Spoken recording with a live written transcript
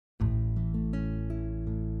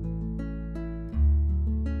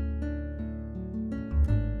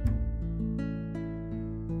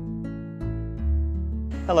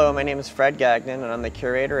Hello, my name is Fred Gagnon and I'm the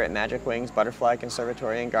curator at Magic Wings Butterfly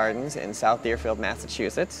Conservatory and Gardens in South Deerfield,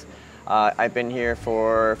 Massachusetts. I've been here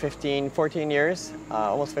for 14 years,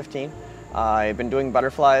 almost 15. I've been doing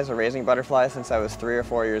butterflies or raising butterflies since I was 3 or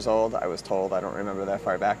 4 years old, I was told. I don't remember that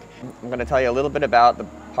far back. I'm going to tell you a little bit about the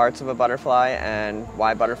parts of a butterfly and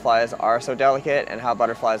why butterflies are so delicate and how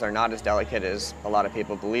butterflies are not as delicate as a lot of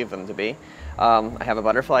people believe them to be. I have a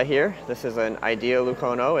butterfly here. This is an Idea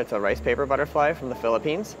lucono. It's a rice paper butterfly from the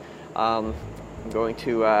Philippines. I'm going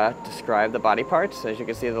to describe the body parts. As you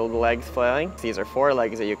can see, the little legs flailing. These are 4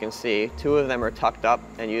 legs that you can see. 2 of them are tucked up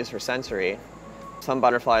and used for sensory. Some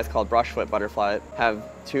butterflies, called brushfoot butterflies, have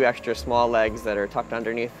 2 extra small legs that are tucked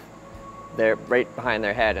underneath, right behind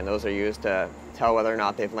their head, and those are used to tell whether or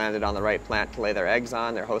not they've landed on the right plant to lay their eggs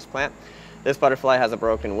on, their host plant. This butterfly has a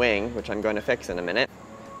broken wing, which I'm going to fix in a minute.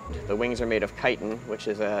 The wings are made of chitin, which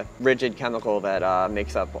is a rigid chemical that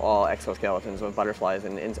makes up all exoskeletons of butterflies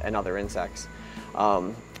and other insects.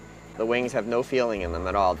 The wings have no feeling in them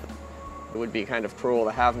at all. It would be kind of cruel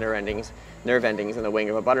to have nerve endings in the wing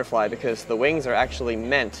of a butterfly, because the wings are actually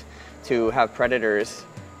meant to have predators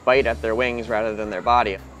bite at their wings rather than their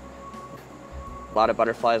body. A lot of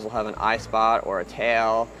butterflies will have an eye spot or a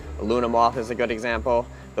tail. A luna moth is a good example.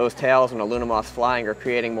 Those tails, when a luna moth's flying, are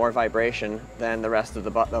creating more vibration than the rest of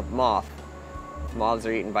the moth. Moths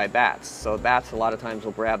are eaten by bats, so bats a lot of times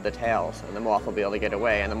will grab the tails and the moth will be able to get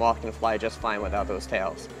away, and the moth can fly just fine without those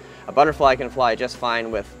tails. A butterfly can fly just fine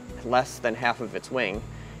with less than half of its wing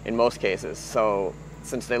in most cases, so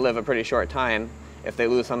since they live a pretty short time, if they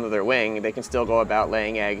lose some of their wing, they can still go about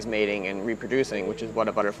laying eggs, mating, and reproducing, which is what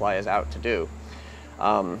a butterfly is out to do.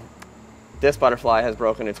 This butterfly has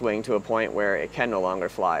broken its wing to a point where it can no longer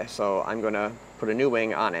fly, so I'm going to put a new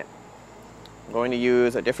wing on it. I'm going to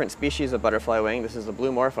use a different species of butterfly wing. This is the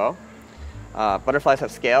blue morpho. Butterflies have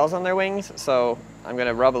scales on their wings, so I'm going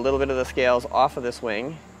to rub a little bit of the scales off of this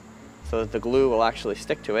wing so that the glue will actually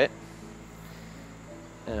stick to it.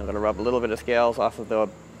 And I'm going to rub a little bit of scales off of the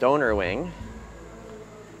donor wing.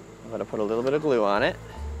 I'm going to put a little bit of glue on it.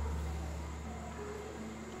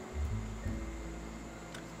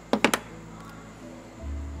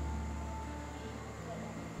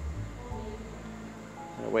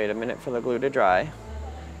 Wait a minute for the glue to dry.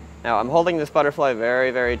 Now I'm holding this butterfly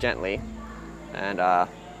very, very gently, and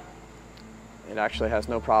it actually has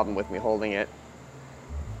no problem with me holding it.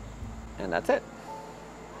 And that's it.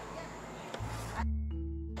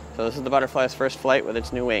 So this is the butterfly's first flight with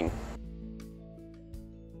its new wing.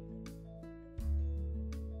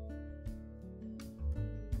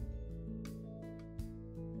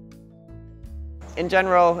 In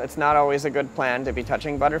general, it's not always a good plan to be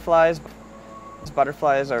touching butterflies.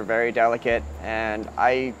 Butterflies are very delicate, and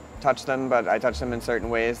I touch them, but I touch them in certain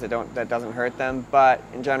ways that doesn't hurt them. But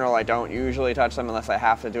in general, I don't usually touch them unless I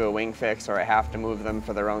have to do a wing fix or I have to move them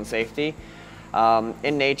for their own safety.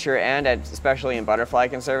 In nature, and especially in butterfly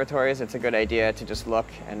conservatories, it's a good idea to just look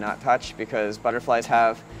and not touch, because butterflies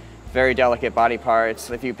have very delicate body parts.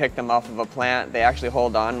 If you pick them off of a plant, they actually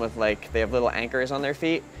hold on with, they have little anchors on their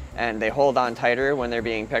feet, and they hold on tighter when they're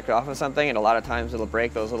being picked off of something, and a lot of times it'll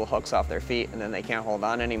break those little hooks off their feet and then they can't hold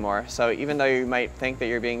on anymore. So even though you might think that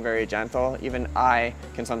you're being very gentle, even I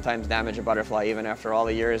can sometimes damage a butterfly even after all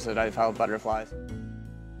the years that I've held butterflies.